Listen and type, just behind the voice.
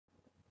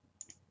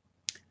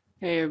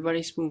Hey everybody,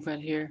 Spoonfed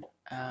here,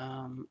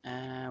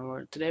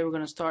 today we're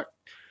gonna start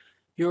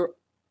your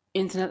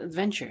internet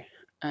adventure.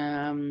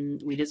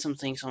 We did some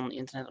things on the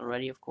internet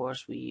already, of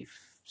course. We've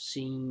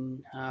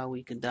seen how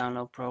we could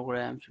download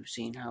programs. We've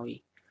seen how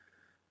we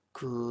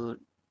could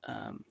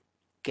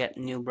get a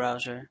new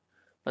browser,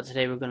 but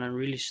today we're gonna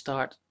really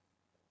start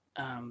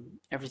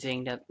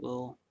everything that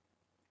will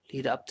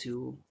lead up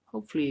to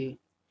hopefully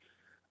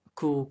a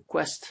cool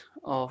quest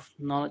of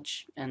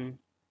knowledge and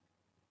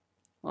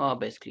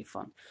basically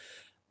fun.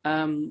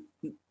 Um,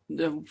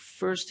 the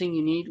first thing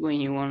you need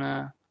when you want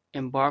to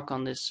embark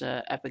on this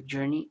epic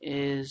journey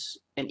is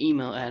an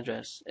email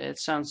address. It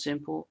sounds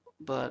simple,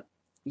 but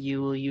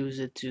you will use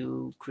it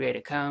to create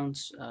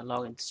accounts,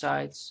 log into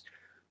sites,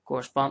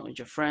 correspond with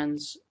your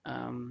friends,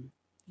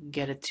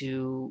 get it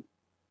to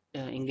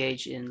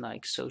engage in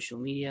like social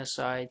media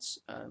sites,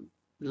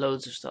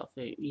 loads of stuff.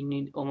 You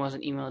need almost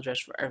an email address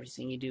for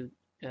everything you do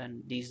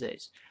these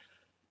days.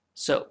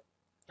 So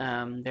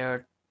there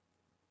are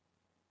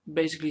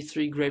basically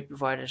three great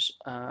providers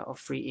of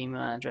free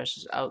email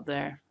addresses out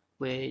there,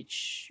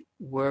 which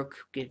work,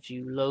 gives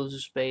you loads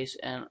of space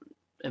and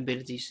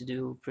abilities to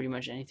do pretty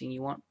much anything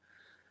you want.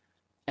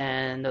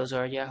 And those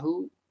are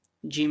Yahoo,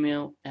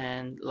 Gmail,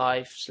 and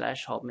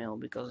Live/Hotmail,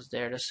 because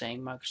they're the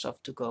same.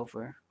 Microsoft took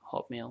over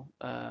Hotmail,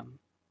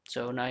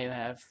 so now you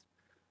have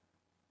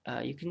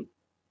you can,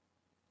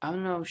 I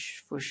don't know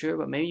for sure,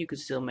 but maybe you could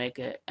still make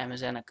an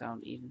MSN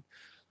account, even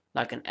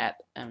like an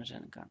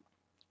 @MSN account.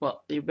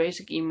 Well, your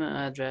basic email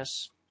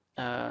address,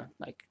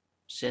 like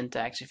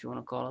syntax if you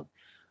want to call it,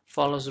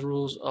 follows the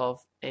rules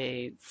of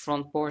a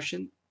front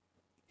portion,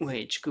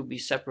 which could be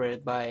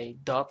separated by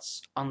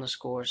dots,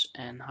 underscores,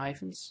 and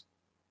hyphens,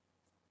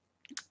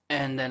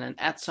 and then an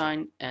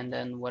 @sign, and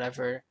then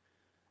whatever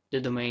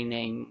the domain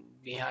name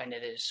behind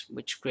it is,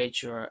 which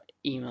creates your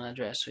email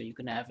address. So you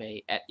can have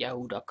a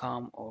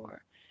 @yahoo.com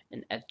or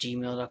an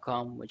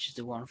 @gmail.com, which is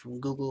the one from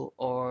Google,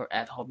 or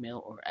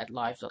 @hotmail or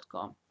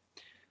 @live.com.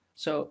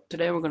 So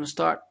today we're going to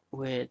start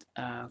with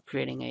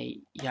creating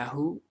a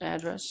Yahoo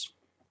address.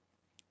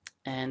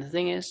 And the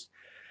thing is,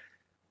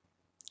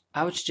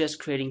 I would suggest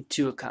creating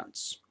two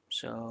accounts.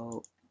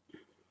 So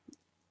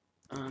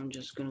I'm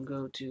just going to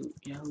go to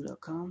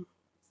yahoo.com.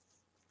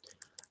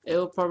 It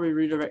will probably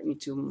redirect me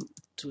to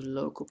the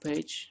local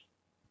page,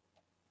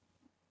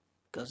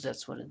 because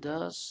that's what it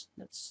does.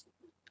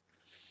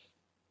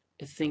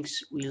 It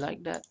thinks we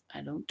like that.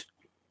 I don't.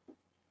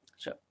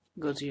 So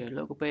go to your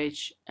local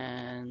page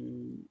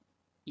and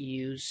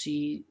you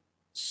see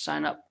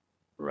sign up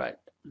right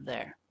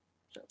there.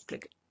 So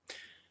click it.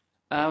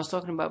 I was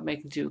talking about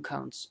making two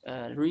accounts.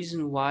 The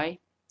reason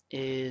why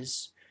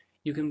is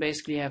you can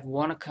basically have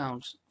one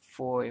account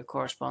for your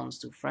correspondence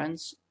to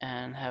friends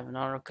and have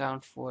another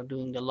account for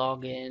doing the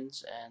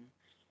logins and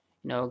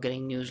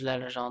getting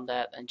newsletters on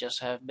that, and just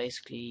have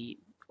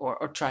basically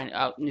or trying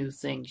out new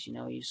things.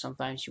 You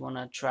sometimes you want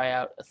to try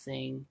out a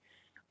thing,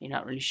 you're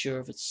not really sure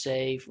if it's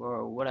safe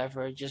or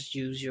whatever. Just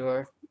use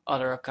your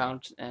other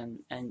account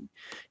and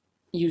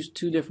use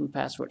two different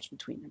passwords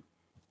between them.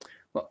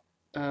 Well,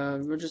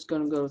 we're just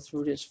going to go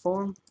through this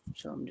form.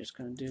 So I'm just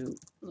going to do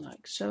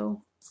like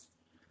so,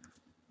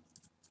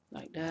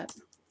 like that.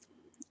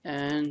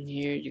 And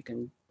here you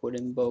can put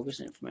in bogus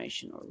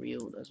information or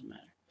real, doesn't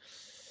matter.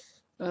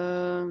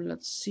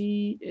 Let's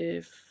see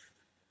if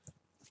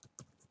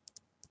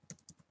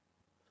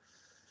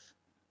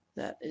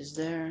that is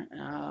there.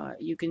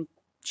 You can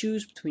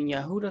choose between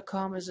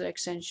yahoo.com as an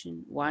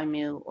extension,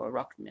 Ymail, or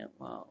Rocketmail.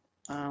 Well,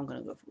 I'm going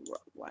to go for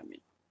Ymail.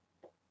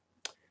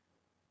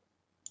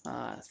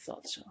 I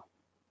thought so.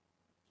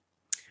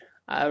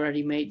 I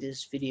already made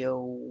this video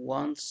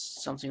once.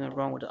 Something went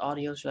wrong with the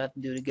audio, so I had to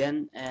do it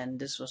again. And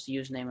this was the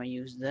username I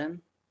used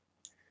then.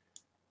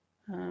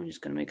 I'm just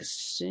going to make a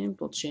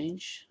simple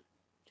change.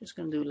 Just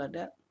going to do it like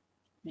that.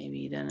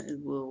 Maybe then that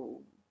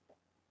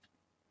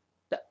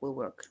will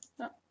work.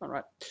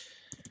 Alright.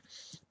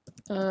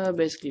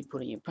 Basically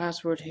put in your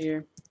password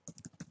here,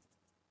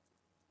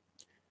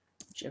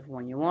 whichever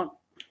one you want.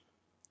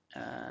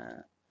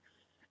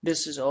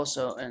 This is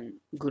also a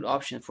good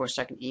option for a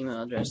second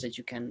email address, that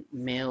you can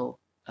mail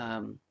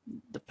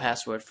the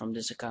password from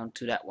this account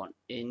to that one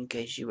in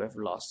case you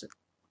ever lost it.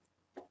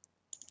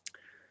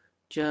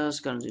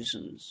 Just gonna do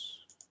some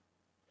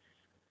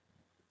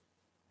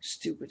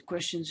stupid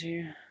questions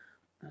here.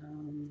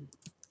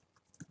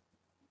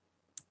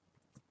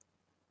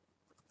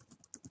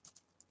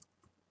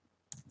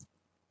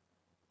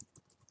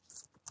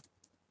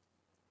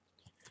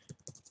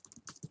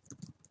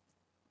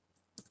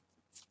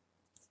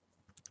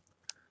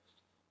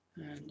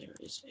 And there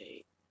is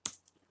a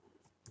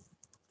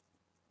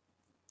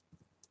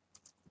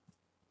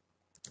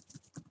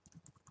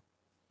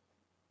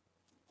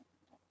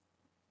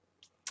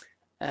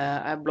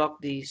I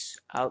blocked these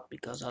out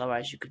because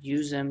otherwise you could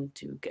use them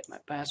to get my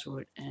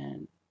password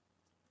and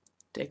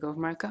take over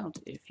my account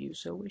if you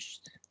so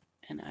wished,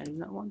 and I do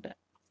not want that.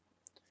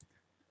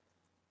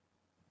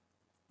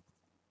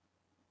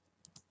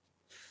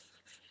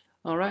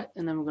 Alright,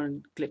 and then we're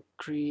going to click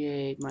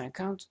create my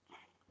account.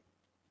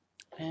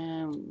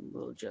 and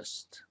we'll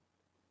just,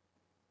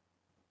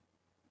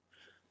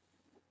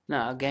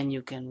 now again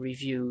you can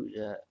review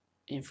the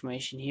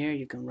information here,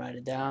 you can write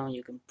it down,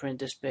 you can print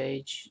this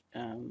page.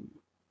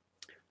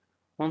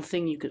 One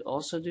thing you could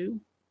also do,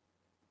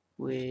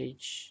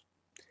 which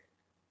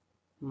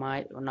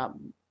might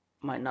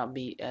not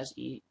be as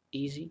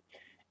easy,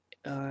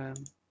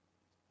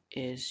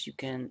 is you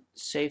can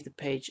save the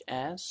page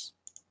as.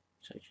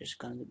 So you're just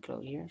going to go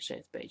here,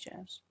 save page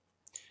as,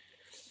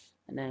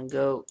 and then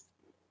go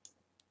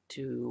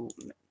to,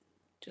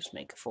 just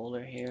make a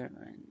folder here,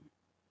 and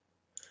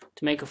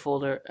to make a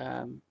folder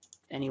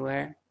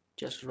anywhere,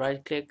 just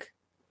right click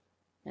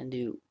and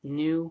do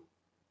new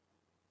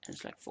and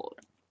select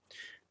folder.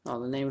 Now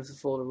the name of the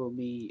folder will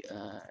be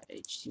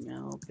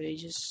HTML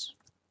pages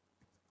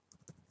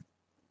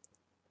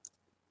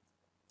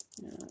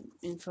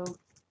info.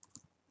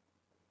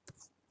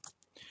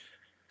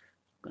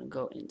 I'm going to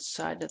go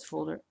inside that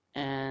folder,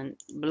 and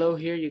below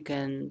here you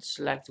can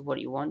select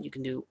what you want. You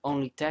can do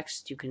only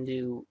text, you can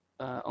do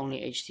only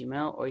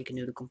HTML, or you can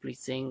do the complete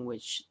thing,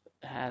 which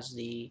has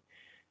the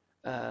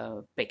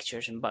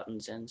pictures and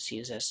buttons and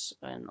CSS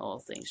and all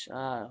things.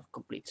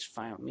 Complete is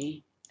fine with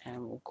me,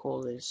 and we'll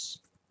call this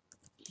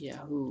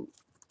Yahoo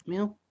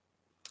Mail.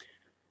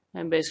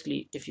 And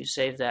basically, if you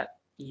save that,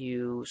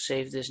 you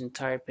save this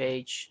entire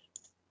page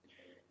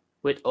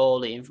with all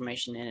the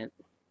information in it.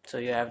 So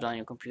you have it on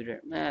your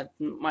computer. It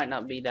might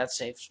not be that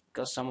safe,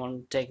 because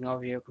someone taking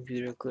over your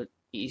computer could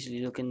easily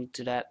look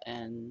into that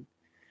and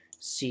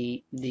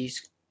see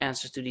these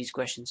answers to these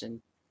questions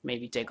and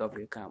maybe take over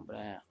your account.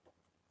 But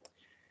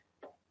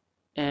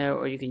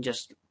or you can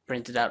just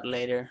print it out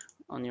later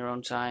on your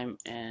own time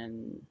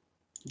and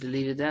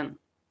delete it then.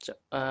 So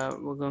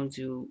we're going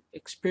to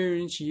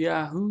experience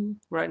Yahoo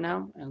right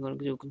now. I'm going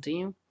to do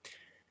continue.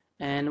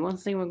 And one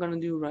thing we're going to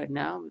do right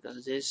now,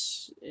 because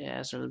this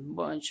has a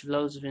bunch of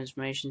loads of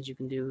information, you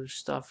can do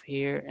stuff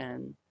here,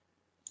 and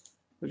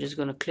we're just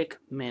going to click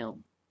mail.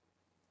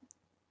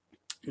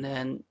 And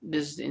then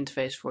this is the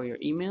interface for your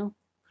email,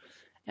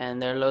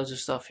 and there are loads of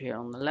stuff here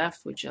on the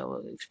left, which I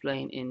will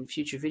explain in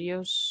future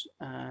videos,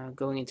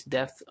 going into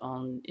depth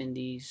in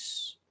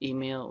these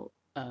email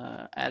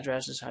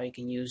addresses, how you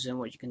can use them,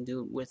 what you can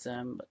do with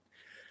them. But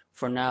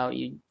for now,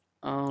 you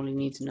only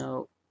need to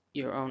know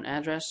your own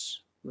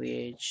address,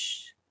 and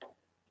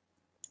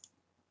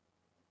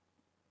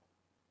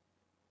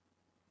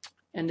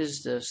this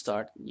is the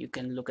start. You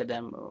can look at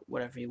them or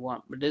whatever you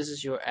want, but this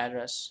is your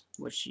address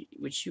which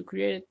you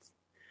created.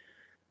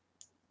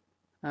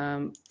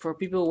 For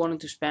people wanting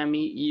to spam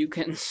me, you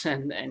can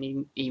send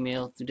any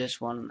email to this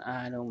one.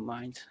 I don't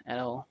mind at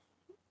all,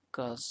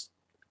 because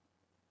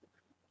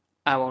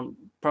I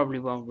probably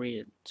won't read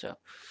it. So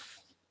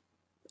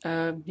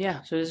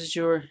yeah, so this is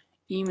your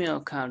email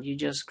account. You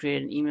just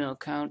create an email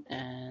account,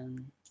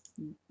 and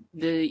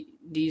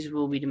these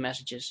will be the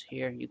messages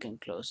here. You can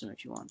close them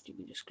if you want. You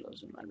can just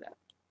close them like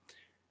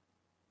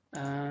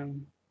that.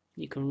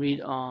 You can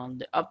read on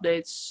the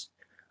updates.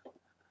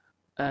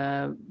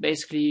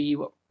 Basically,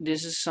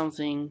 this is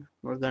something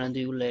we're gonna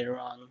do later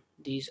on.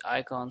 These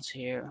icons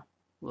here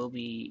will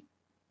be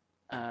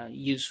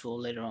useful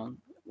later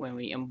on when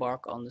we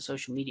embark on the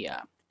social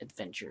media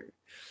adventure.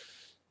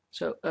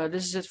 So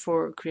this is it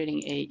for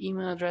creating a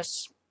email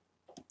address,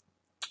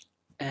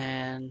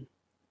 and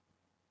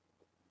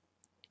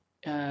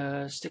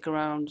stick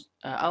around.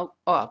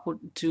 I'll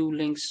put 2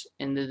 links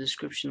in the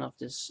description of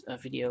this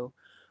video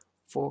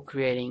for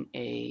creating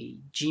a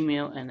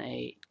Gmail and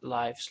a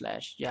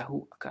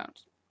live/Yahoo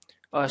account,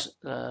 or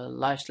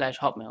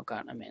live/Hotmail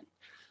account, I mean.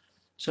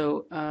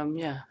 So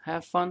yeah,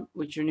 have fun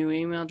with your new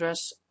email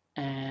address,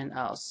 and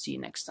I'll see you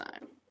next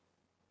time.